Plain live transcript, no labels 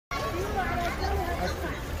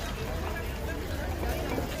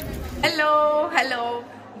Hello, hello.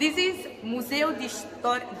 This is Museo di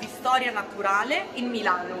Storia Naturale in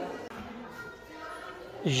Milano.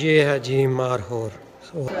 ये है जी मारहोर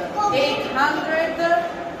 850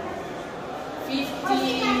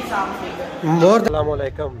 something.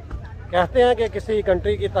 अस्सलामुअलैकुम। कहते हैं कि किसी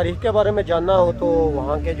कंट्री की तारीख के बारे में जानना हो तो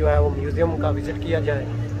वहाँ के जो है वो म्यूज़ियम का विज़िट किया जाए।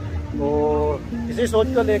 तो इसी सोच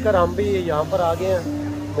को लेकर हम भी यहाँ पर आ गए हैं।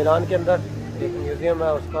 मिलान के अंदर एक म्यूज़ियम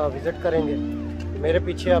है, उसका विज़िट करेंगे। मेरे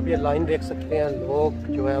पीछे आप ये लाइन देख सकते हैं, लोग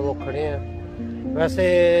जो है वो खड़े हैं। वैसे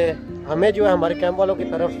हमें जो है हमारे कैंप वालों की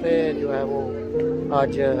तरफ से जो है वो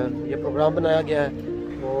आज ये प्रोग्राम बनाया गया है।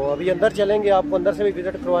 तो अभी अंदर चलेंगे, आपको अंदर से भी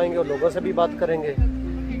विज़िट करवाएंगे और लोगों से भी बात करेंगे।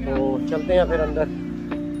 तो चलते हैं फिर अंदर।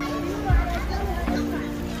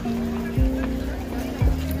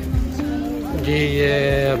 जी ये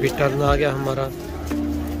अभी टर्न आ गया हमारा,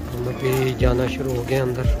 हम अभी जाना शुरू हो गए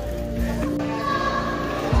अंदर।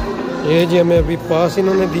 ये जी हमें अभी पास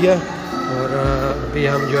इन्होंने दिया और अभी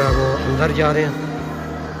हम जो है वो अंदर जा रहे हैं।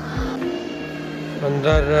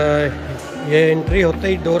 अंदर ये एंट्री होते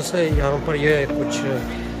ही डोर से यहाँ पर ये कुछ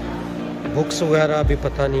बुक्स वगैरह, अभी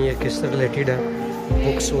पता नहीं है किस रिलेटेड है,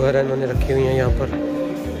 बुक्स वगैरह इन्होंने रखी हुई हैं। यहाँ पर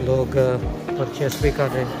लोग परचेस भी कर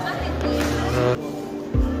रहे हैं।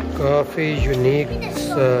 काफ़ी यूनिक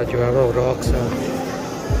जो है वो रॉक्स हैं,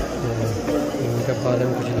 इनके बारे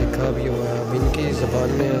में कुछ लिखा भी हुआ है। अब इनकी ज़बान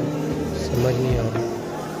में समझ नहीं आ रहा,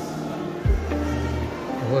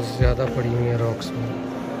 बहुत ज़्यादा पड़ी हुई है रॉक्स में।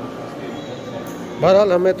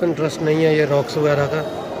 बहरहाल हमें तो इंटरेस्ट नहीं है ये रॉक्स वगैरह का।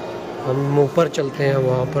 हम ऊपर चलते हैं,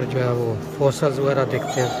 वहाँ पर जो है वो फॉसल्स वगैरह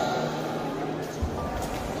देखते हैं।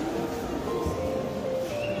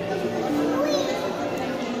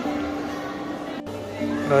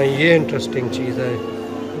 हाँ ये इंटरेस्टिंग चीज़ है,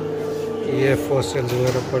 ये फॉसल्स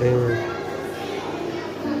वगैरह पड़े हुए हैं।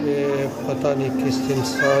 ये पता नहीं किस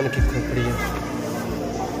इंसान की खोपड़ी है,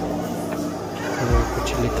 कुछ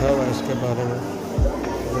लिखा हुआ है इसके बारे में,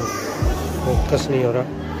 फोकस नहीं हो रहा।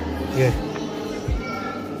 ये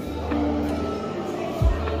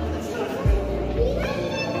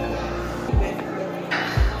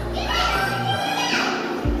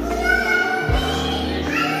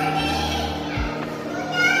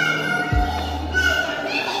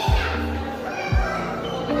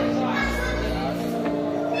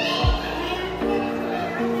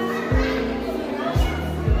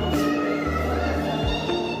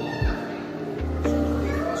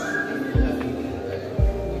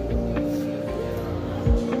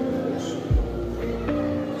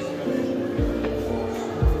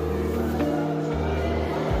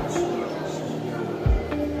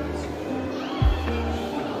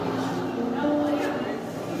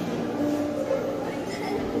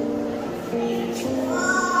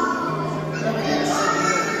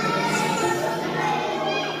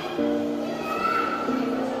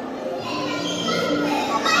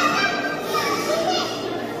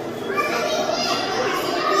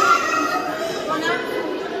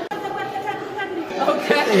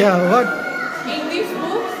yeah, what? In this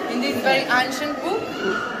book, in this very ancient book,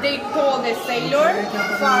 they told a sailor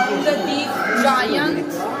found this giant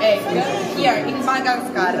egg here in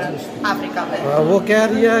Madagascar, Africa. वो कह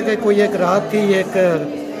रही है कि कोई एक रात थी, एक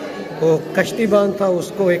वो कश्ती बांध था,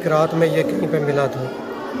 उसको एक रात में ये कहीं पे मिला था।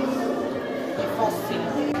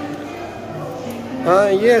 हाँ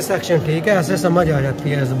ये सेक्शन ठीक है, ऐसे समझ आ जाती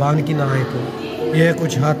है ज़बान की ना आए तो। ये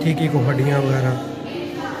कुछ हाथी की को हड्डियाँ वगैरह,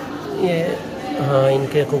 ये हाँ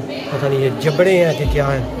इनके को पता नहीं ये जबड़े हैं कि क्या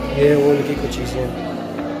है, ये वो उनकी कुछ चीज़ें हैं।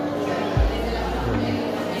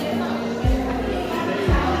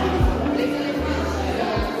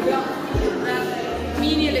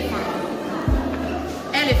 Mini elephants.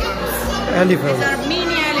 Elephants. These are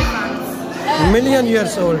mini elephants. Million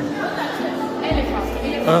years old.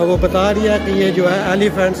 हाँ वो बता रही है कि ये जो है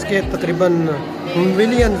एलिफेंट्स के तकरीबन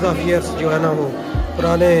मिलियंस ऑफ ईयर्स जो है ना वो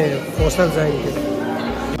पुराने फॉसल्स हैं इनके।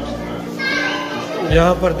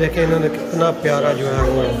 यहाँ पर देखें इन्होंने कितना प्यारा जो है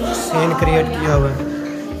वो सीन क्रिएट किया हुआ है।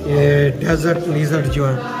 ये डेजर्ट लिजर्ड जो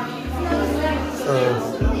है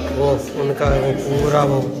वो उनका वो पूरा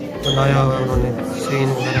वो बनाया हुआ है उन्होंने सीन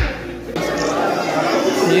वगैरह।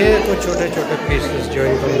 ये कुछ छोटे छोटे पीसेस जो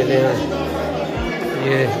इनको मिले हैं,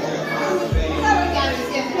 ये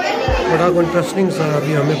बड़ा इंटरेस्टिंग सा,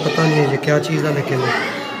 अभी हमें पता नहीं है ये क्या चीज़ है, लेकिन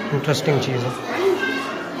इंटरेस्टिंग चीज़ है,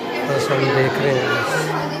 बस हम देख रहे हैं।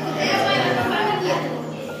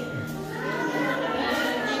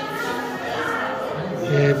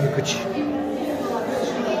 ये भी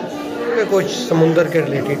कुछ समुंदर के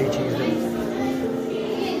रिलेटेड ही चीज़ है।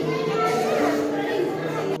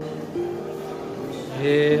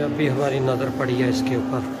 ये अभी हमारी नज़र पड़ी है इसके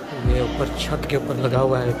ऊपर, ये ऊपर छत के ऊपर लगा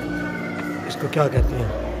हुआ है, इसको क्या कहते हैं,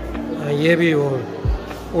 ये भी वो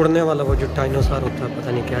उड़ने वाला वो जो डायनासोर होता है,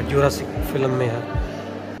 पता नहीं क्या, जुरासिक फिल्म में है।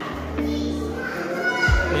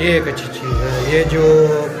 ये एक अच्छी चीज़ है। ये जो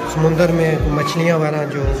समुंदर में मछलियाँ वगैरह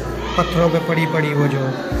जो पत्थरों पे पड़ी पड़ी वो जो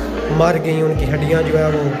मर गई, उनकी हड्डियाँ जो है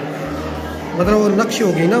वो मतलब वो नक्श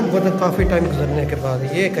हो गई ना, मतलब काफ़ी टाइम गुजरने के बाद।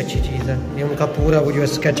 ये एक अच्छी चीज़ है। ये उनका पूरा वो जो है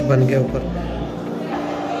स्केच बन गया ऊपर।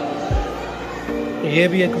 ये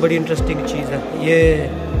भी एक बड़ी इंटरेस्टिंग चीज़ है। ये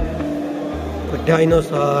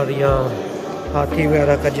डायनासोर या हाथी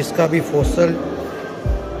वगैरह का जिसका भी फॉसिल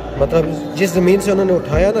मतलब जिस ज़मीन से उन्होंने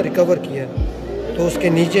उठाया ना, रिकवर किया, तो उसके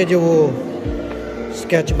नीचे जो वो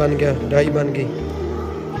स्केच बन गया, डाई बन गई।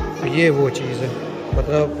 ये वो चीज़ है,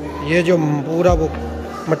 मतलब ये जो पूरा वो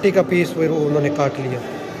मट्टी का पीस वो उन्होंने काट लिया।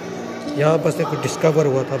 यहाँ पर से कुछ डिस्कवर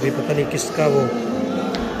हुआ था, अभी पता नहीं किसका वो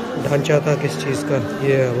ढांचा था, किस चीज़ का।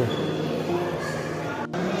 ये है वो।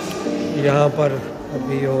 यहाँ पर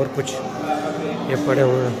अभी और कुछ ये पड़े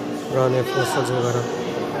हुए हैं पुराने फॉसिल्स वगैरह।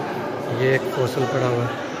 ये एक फॉसिल पड़ा हुआ है,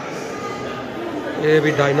 ये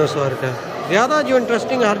भी डायनासोर का है। ज़्यादा जो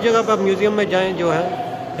इंटरेस्टिंग हर जगह पर आप म्यूज़ियम में जाएं जो है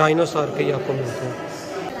डायनासोर के ही आपको मिलते हैं।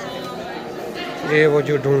 ये वो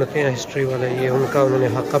जो ढूंढते हैं हिस्ट्री वाले, ये उनका उन्होंने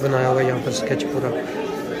हाका बनाया हुआ है यहाँ पर स्केच पूरा।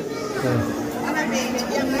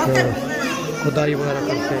 खुदाई वगैरह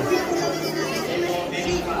करते हैं।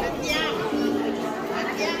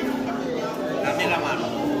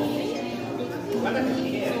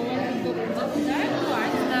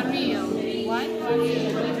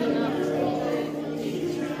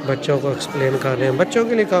 बच्चों को एक्सप्लेन कर रहे हैं, बच्चों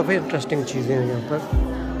के लिए काफ़ी इंटरेस्टिंग चीज़ें हैं यहाँ पर।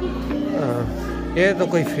 ये तो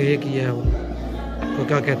कोई फेक ही है, वो तो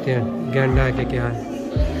क्या कहते हैं, गैंडा है कि क्या है।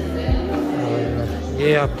 और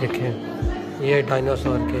ये आप देखें, ये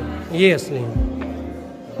डायनासोर के, ये असली हैं,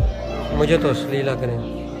 मुझे तो असली लग रहे हैं।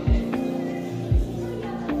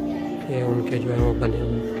 ये उनके जो है वो बने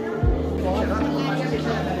हुए।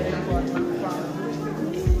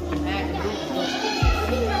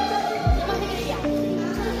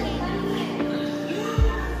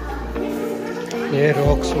 ये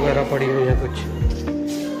रॉक्स वगैरह पड़ी हुई हैं कुछ।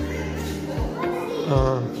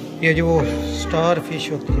 हाँ, ये जो स्टार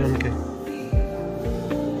फिश होती है उनके,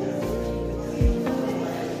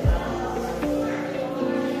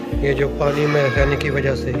 ये जो पानी में रहने की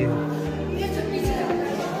वजह से ही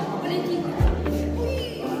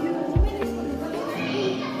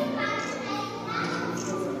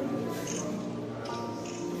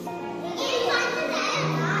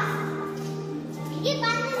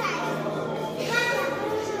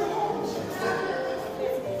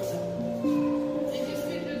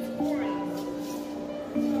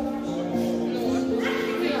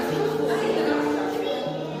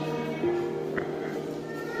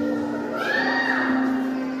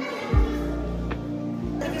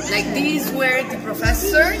Like these were the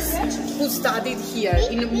professors who studied here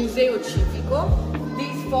in the Museo Civico.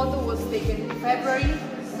 This photo was taken in February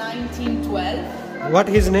 1912. What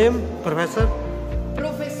his name, professor?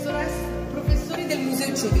 Professori del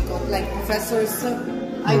Museo Civico, like professors.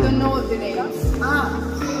 I don't know the names.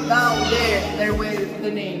 Down there were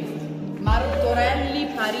the names: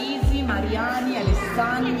 Martorelli, Parisi, Mariani,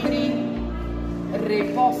 Alessandri,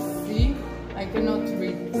 Repossi. I cannot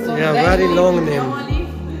read. So yeah, very long name.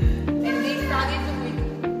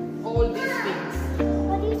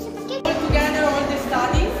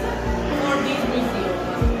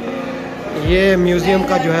 ये museum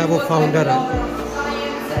का जो है वो founder है।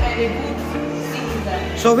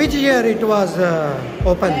 So which year it was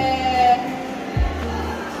open?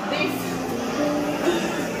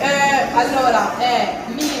 Allora è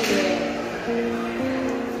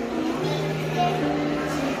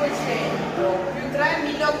 1500 più 3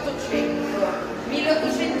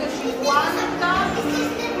 1800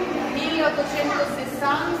 1850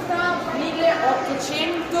 1860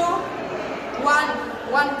 1800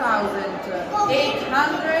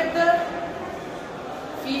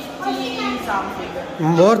 1850 something.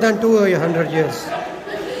 More than 200 years.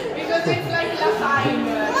 Because it's like last time.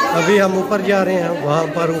 अभी हम ऊपर जा रहे हैं, वहाँ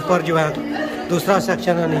पर ऊपर जो है दूसरा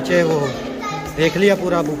सेक्शन है, नीचे वो देख लिया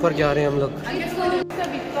पूरा। अब ऊपर जा रहे हैं हम लोग।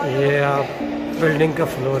 ये आप बिल्डिंग का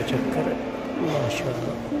फ्लोर चेक करें,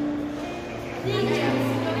 माशाल्लाह।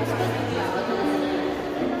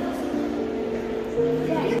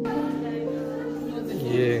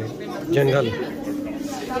 ये जंगल,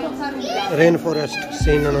 रेन फॉरेस्ट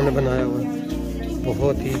सीन उन्होंने बनाया हुआ है,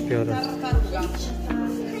 बहुत ही प्यारा।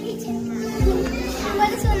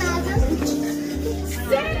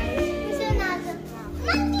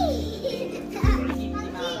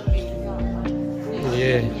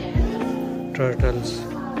 ये टर्टल्स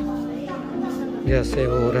जैसे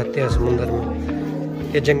वो रहते हैं समुद्र में।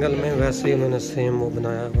 के जंगल में, वैसे ही उन्होंने सेम वो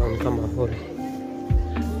बनाया हुआ उनका माहौल।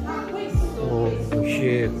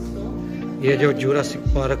 ये जो जुरासिक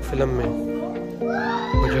पार्क फिल्म में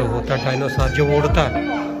वो जो होता है डायनासोर जो उड़ता है,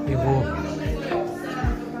 ये वो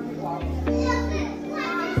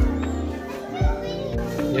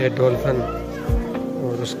ये डॉल्फिन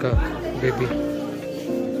और उसका बेबी,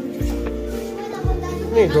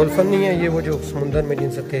 नहीं डॉल्फिन नहीं है ये, वो जो समुद्र में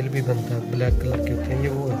जिनसे तेल भी बनता है, ब्लैक कलर के होते हैं, ये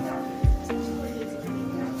वो है।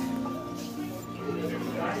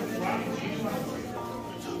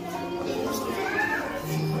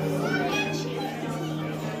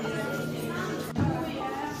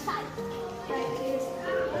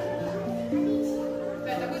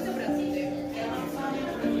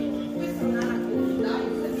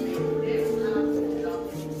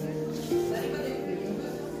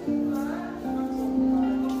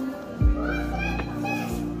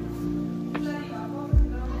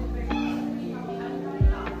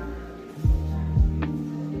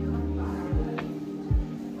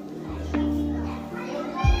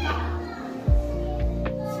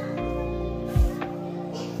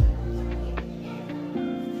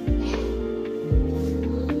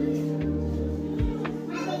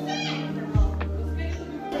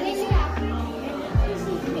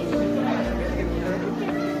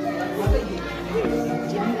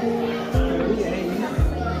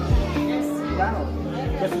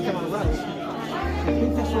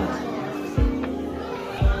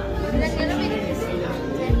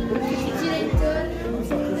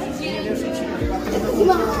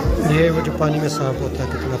 ये वो जो पानी में सांप होता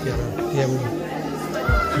है कितना प्यारा,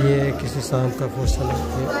 ये किसी सांप का फॉसिल है।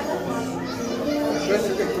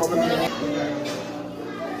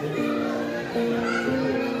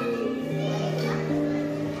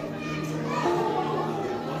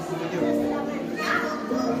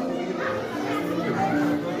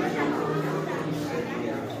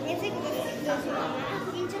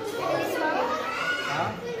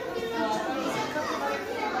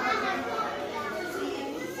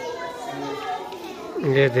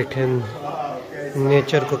 ये देखें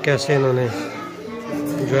नेचर को कैसे इन्होंने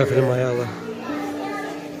जो है फिल्माया हुआ।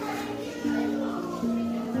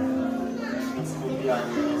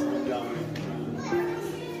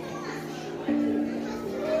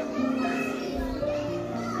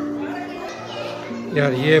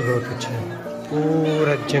 यार ये बहुत अच्छा है,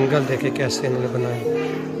 पूरा जंगल देखे कैसे इन्होंने बनाया,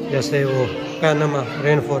 जैसे वो पैनामा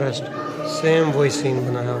रेन फॉरेस्ट सेम वही सीन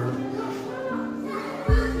बनाया उन्होंने।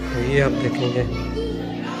 ये आप देखेंगे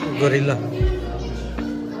गोरिल्ला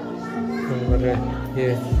और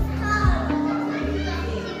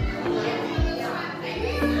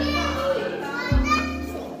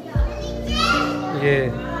ये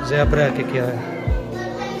ज़ेब्रा के क्या है।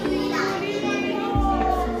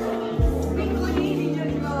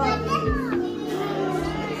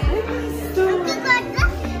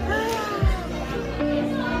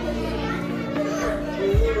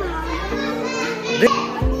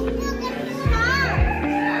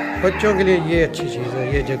 बच्चों के लिए ये अच्छी चीज़ है,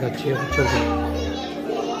 ये जगह अच्छी है बच्चों के लिए।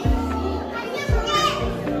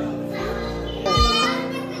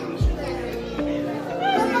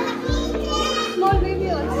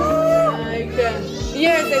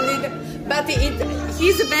 Yes, but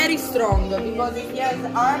he's very strong because he has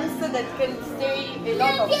arms that can stay a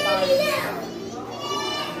lot of time.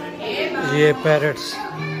 ये पैरट्स,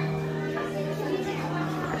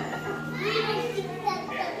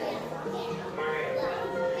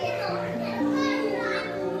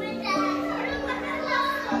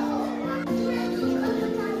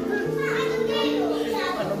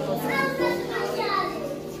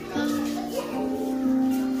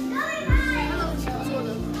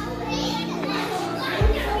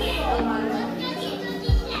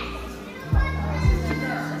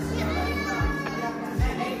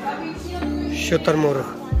 शुतुरमुर्ग,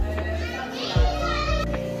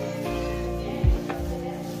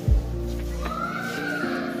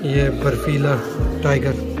 ये बर्फीला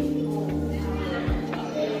टाइगर,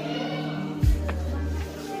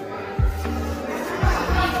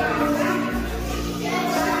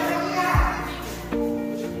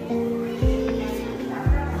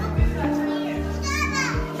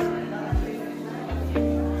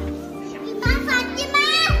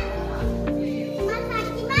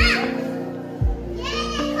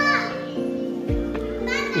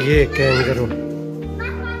 ये कैंगरू,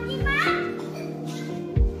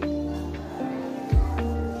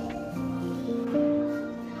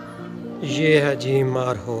 ये है जी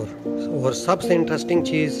मारहोर। और सबसे इंटरेस्टिंग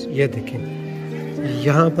चीज़ ये देखें,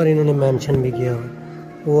 यहाँ पर इन्होंने मेंशन भी किया,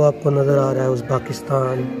 वो आपको नज़र आ रहा है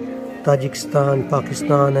Uzbekistan, Tajikistan,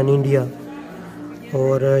 Pakistan and India.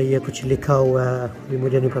 और ये कुछ लिखा हुआ है, अभी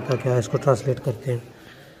मुझे नहीं पता क्या है, इसको ट्रांसलेट करते हैं।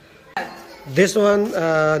 This one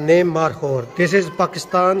name मारहोर, this is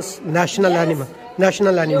Pakistan national animal,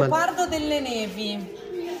 national animal. Leopardo delle nevi.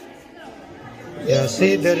 Yeah,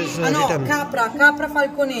 see there is Ah no, written. capra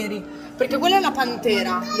falconeri, perché quella è la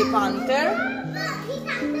pantera, le panther.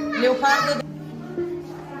 Leopardo.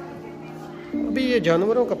 अभी ये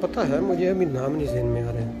जानवरों का पता है मुझे, अभी नाम नहीं ज़हन में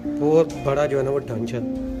आ रहे हैं। बहुत बड़ा जो है ना वो ढांचा,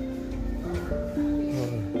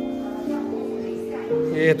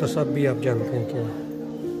 ये तो सब भी आप जानते हैं क्या।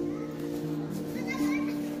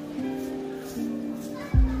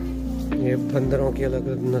 ये बंदरों की अलग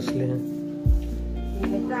अलग नस्लें हैं।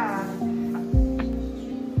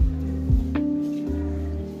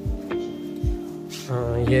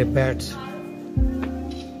 हाँ ये बैट्स,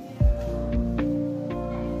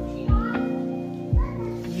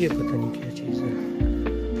 ये पता नहीं क्या चीज़ है।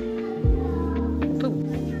 तो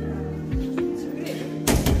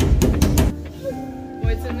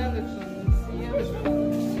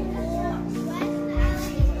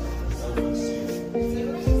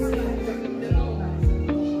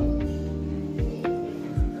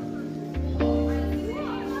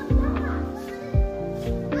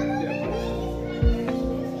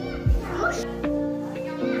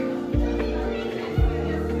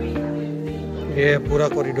ये पूरा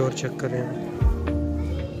कॉरिडोर चेक कर रहे हैं।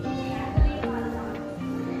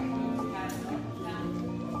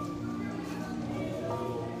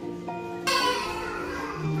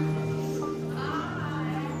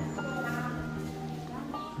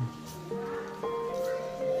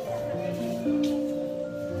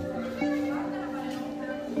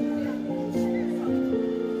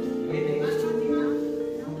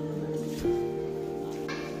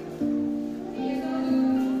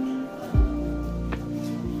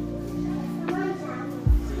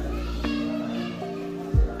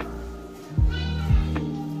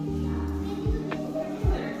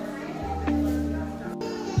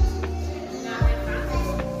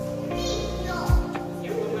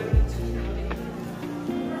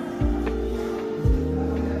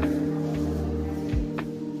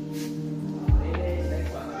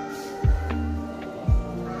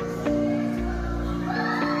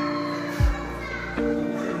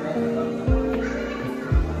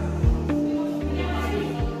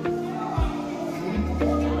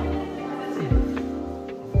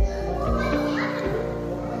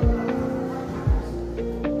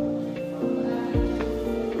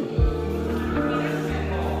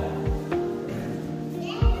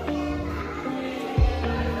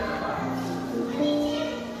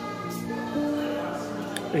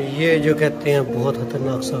 ये जो कहते हैं बहुत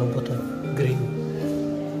खतरनाक सांप होता है, green.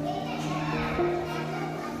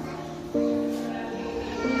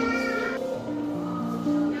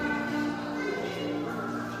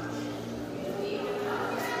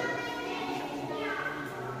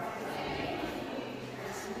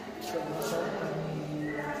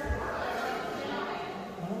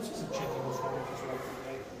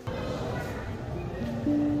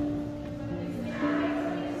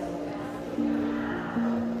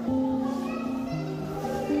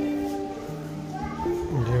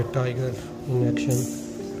 Tiger in action.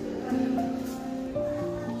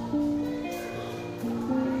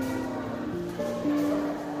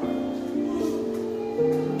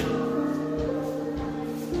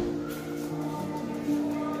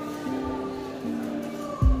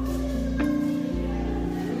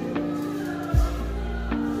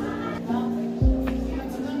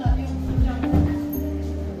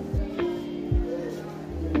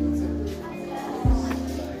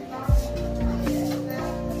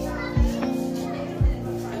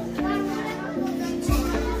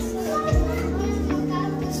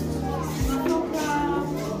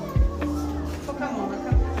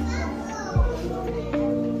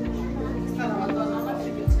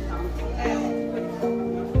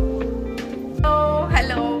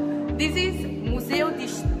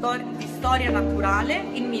 di storia naturale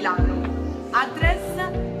in Milano. Address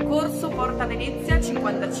Corso Porta Venezia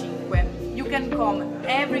 55. You can come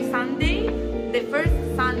every Sunday. The first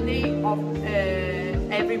Sunday of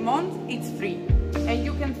every month it's free, and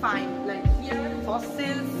you can find like here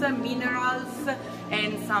fossils, minerals,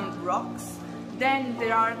 and some rocks. Then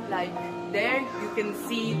there are like there you can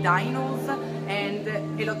see dinos and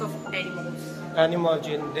a lot of animals. Animals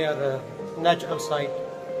in their natural site.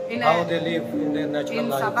 How they live in their natural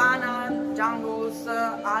life. In savannah, jungles,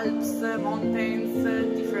 Alps, mountains,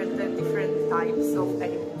 different types of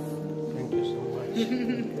animals. Thank you so much.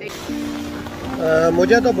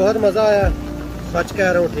 मुझे तो बहुत मज़ा आया, सच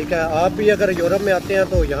कह रहा हूँ। ठीक है, आप भी अगर यूरोप में आते हैं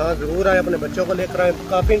तो यहाँ ज़रूर आए, अपने बच्चों को लेकर आए।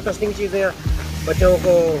 काफ़ी इंटरेस्टिंग चीज़ें हैं,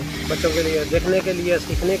 बच्चों के लिए देखने के लिए,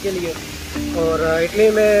 सीखने के लिए। और इटली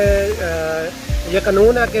में ये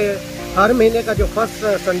कानून है कि हर महीने का जो फर्स्ट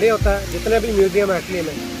संडे होता है, जितने भी म्यूज़ियम है इटली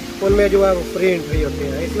में, उनमें जो है वो फ्री एंट्री होती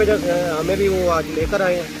है। इस वजह से हमें भी वो आज लेकर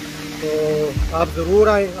आए हैं, तो आप ज़रूर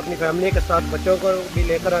आएँ, अपनी फैमिली के साथ बच्चों को भी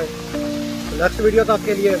लेकर आएँ। तो नेक्स्ट वीडियो तक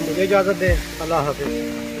के लिए मुझे इजाज़त दें। अल्लाह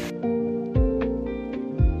हाफ़िज़।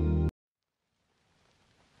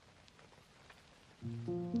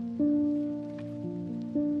 Mm-hmm.